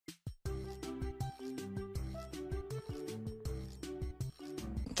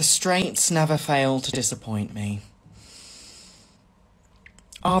The straights never fail to disappoint me.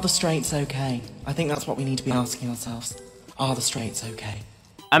 Are the straights okay? I think that's what we need to be asking ourselves. Are the straights okay?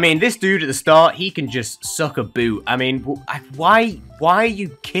 I mean, this dude at the start, he can just suck a boot. I mean, why are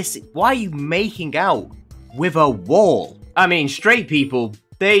you kissing? Why are you making out with a wall? I mean, straight people,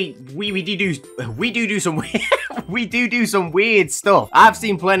 we do some weird, we do some weird stuff. I've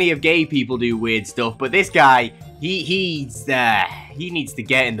seen plenty of gay people do weird stuff, but this guy, he needs to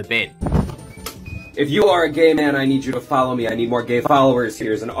get in the bin. If you are a gay man, I need you to follow me. I need more gay followers.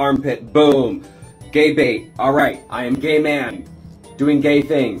 Here's an armpit. Boom. Gay bait. Alright, I am gay man. Doing gay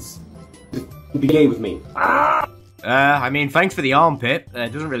things. Be gay with me. Ah! I mean, thanks for the armpit.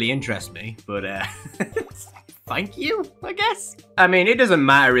 It doesn't really interest me, but, thank you, I guess. I mean, it doesn't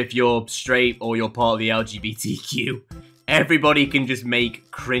matter if you're straight or you're part of the LGBTQ. Everybody can just make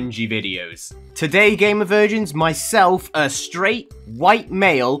cringy videos. Today, Gamer Virgins, myself, a straight, white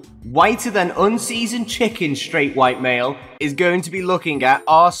male, whiter than unseasoned chicken straight white male, is going to be looking at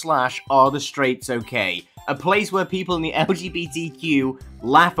AreTheStraightsOK, a place where people in the LGBTQ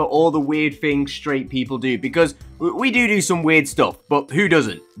laugh at all the weird things straight people do, because we do some weird stuff, but who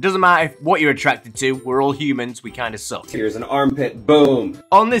doesn't? Doesn't matter what you're attracted to, we're all humans, we kinda suck. Here's an armpit, boom.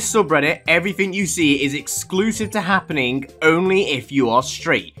 On this subreddit, everything you see is exclusive to happening only if you are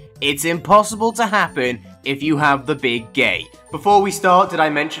straight. It's impossible to happen if you have the big gay. Before we start, did I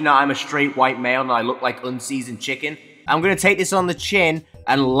mention that I'm a straight white male and I look like unseasoned chicken? I'm gonna take this on the chin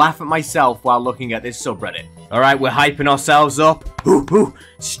and laugh at myself while looking at this subreddit. Alright, we're hyping ourselves up. Ooh.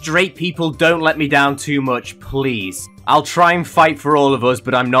 Straight people, don't let me down too much, please. I'll try and fight for all of us,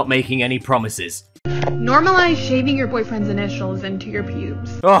 but I'm not making any promises. Normalize shaving your boyfriend's initials into your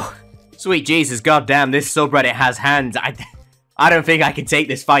pubes. Oh, sweet Jesus, goddamn, this subreddit has hands. I don't think I can take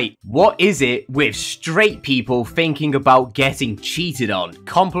this fight. What is it with straight people thinking about getting cheated on?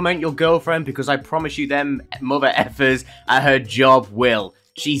 Compliment your girlfriend because I promise you them mother effers at her job will.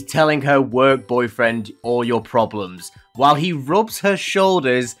 She's telling her work boyfriend all your problems, while he rubs her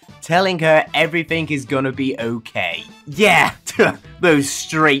shoulders, telling her everything is gonna be okay. Yeah, those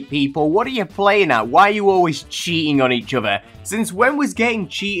straight people, what are you playing at? Why are you always cheating on each other? Since when was getting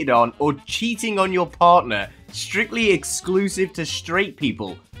cheated on or cheating on your partner strictly exclusive to straight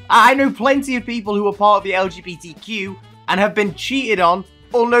people? I know plenty of people who are part of the LGBTQ and have been cheated on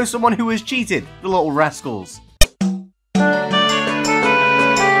or know someone who has cheated, the little rascals.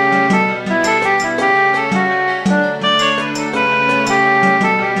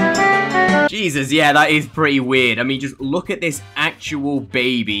 Jesus, yeah, that is pretty weird. I mean, just look at this actual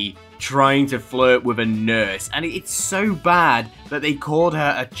baby trying to flirt with a nurse, and it's so bad that they called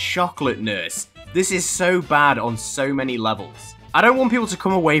her a chocolate nurse. This is so bad on so many levels. I don't want people to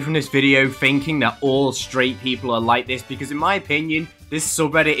come away from this video thinking that all straight people are like this, because in my opinion, this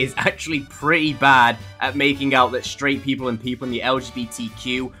subreddit is actually pretty bad at making out that straight people and people in the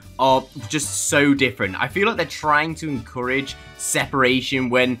LGBTQ are just so different. I feel like they're trying to encourage separation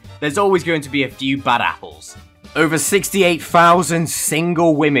when there's always going to be a few bad apples. Over 68,000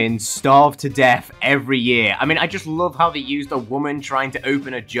 single women starve to death every year. I mean, I just love how they used a woman trying to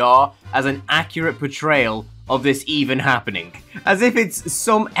open a jar as an accurate portrayal of this even happening. As if it's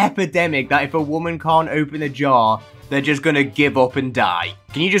some epidemic that if a woman can't open a jar, they're just gonna give up and die.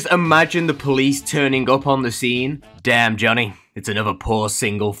 Can you just imagine the police turning up on the scene? Damn, Johnny, it's another poor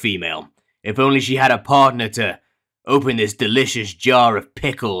single female. If only she had a partner to open this delicious jar of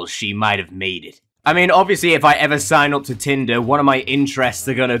pickles, she might have made it. I mean, obviously, if I ever sign up to Tinder, one of my interests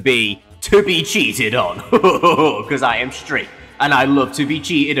are gonna be to be cheated on. Because I am straight, and I love to be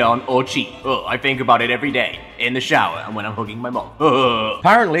cheated on or cheat. I think about it every day, in the shower, and when I'm hugging my mom.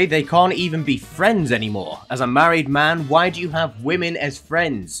 Apparently, they can't even be friends anymore. As a married man, why do you have women as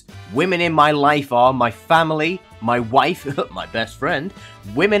friends? Women in my life are my family, my wife, my best friend,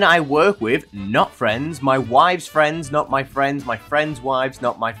 women I work with, not friends, my wife's friends, not my friends, my friends' wives,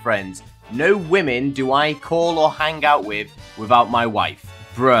 not my friends. No women do I call or hang out with without my wife.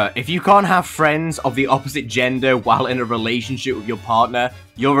 Bruh, if you can't have friends of the opposite gender while in a relationship with your partner,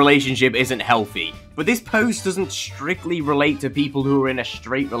 your relationship isn't healthy. But this post doesn't strictly relate to people who are in a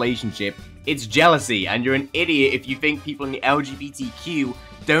straight relationship. It's jealousy, and you're an idiot if you think people in the LGBTQ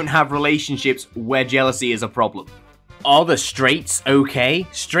don't have relationships where jealousy is a problem. Are the straights okay?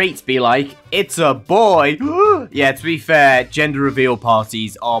 Straights be like, it's a boy. Yeah, to be fair, gender reveal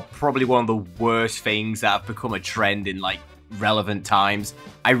parties are probably one of the worst things that have become a trend in, like, relevant times.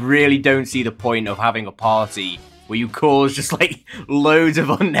 I really don't see the point of having a party where you cause just, like, loads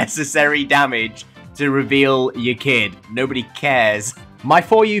of unnecessary damage to reveal your kid. Nobody cares. My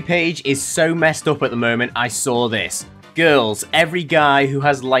For You page is so messed up at the moment, I saw this. Girls, every guy who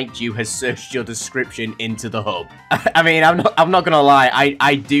has liked you has searched your description into the hub. I mean, I'm not gonna lie,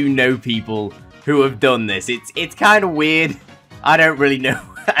 I do know people who have done this. It's kind of weird. I don't really know.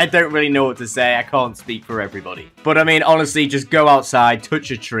 I don't really know what to say. I can't speak for everybody. But I mean, honestly, just go outside,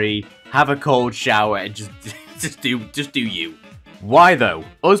 touch a tree, have a cold shower, and just do you. Why though?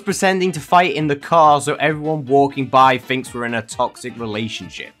 Us pretending to fight in the car so everyone walking by thinks we're in a toxic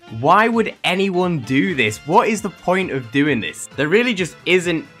relationship. Why would anyone do this? What is the point of doing this? There really just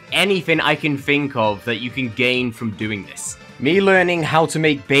isn't anything I can think of that you can gain from doing this. Me learning how to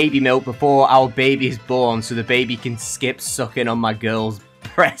make baby milk before our baby is born so the baby can skip sucking on my girl's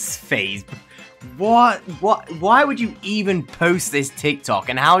breast phase. What? Why would you even post this TikTok?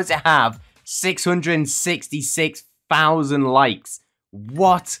 And how does it have 666,000 likes?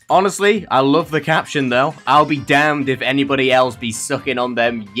 What? Honestly, I love the caption though. I'll be damned if anybody else be sucking on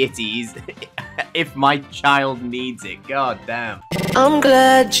them yitties if my child needs it. God damn. I'm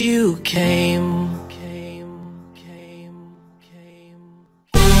glad you came.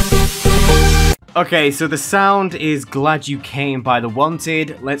 Okay, so the sound is Glad You Came by The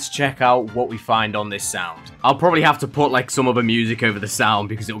Wanted. Let's check out what we find on this sound. I'll probably have to put like some other music over the sound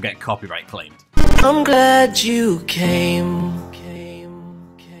because it will get copyright claimed. I'm glad you came.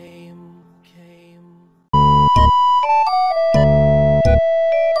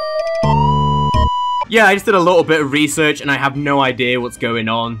 Yeah, I just did a little bit of research and I have no idea what's going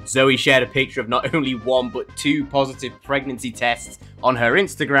on. Zoe shared a picture of not only 1 but 2 positive pregnancy tests on her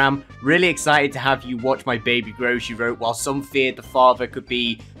Instagram. Really excited to have you watch my baby grow, she wrote, while some feared the father could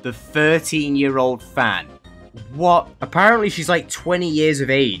be the 13-year-old fan. What? Apparently she's like 20 years of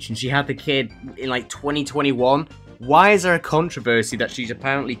age and she had the kid in like 2021. Why is there a controversy that she's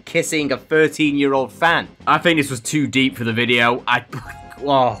apparently kissing a 13-year-old fan? I think this was too deep for the video.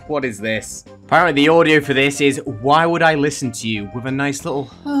 Oh, what is this? Apparently the audio for this is, why would I listen to you, with a nice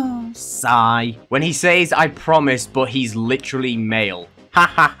little sigh. When he says, I promise, but he's literally male. Ha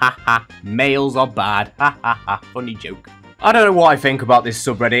ha ha ha. Males are bad. Ha ha ha. Funny joke. I don't know what I think about this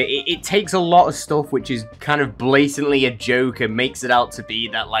subreddit. It takes a lot of stuff which is kind of blatantly a joke and makes it out to be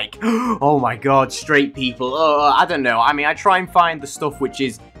that like, oh my god, straight people. Oh, I don't know. I mean, I try and find the stuff which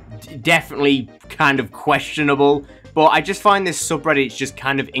is definitely kind of questionable. But I just find this subreddit just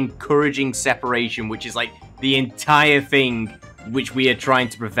kind of encouraging separation, which is like the entire thing which we are trying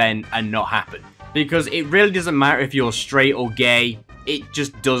to prevent and not happen. Because it really doesn't matter if you're straight or gay, it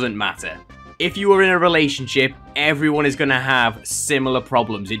just doesn't matter. If you are in a relationship, everyone is going to have similar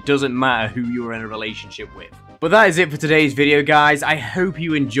problems. It doesn't matter who you're in a relationship with. But that is it for today's video, guys. I hope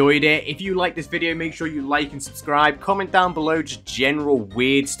you enjoyed it. If you like this video, make sure you like and subscribe. Comment down below just general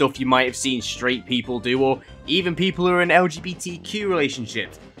weird stuff you might have seen straight people do, or even people who are in LGBTQ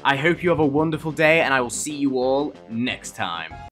relationships. I hope you have a wonderful day, and I will see you all next time.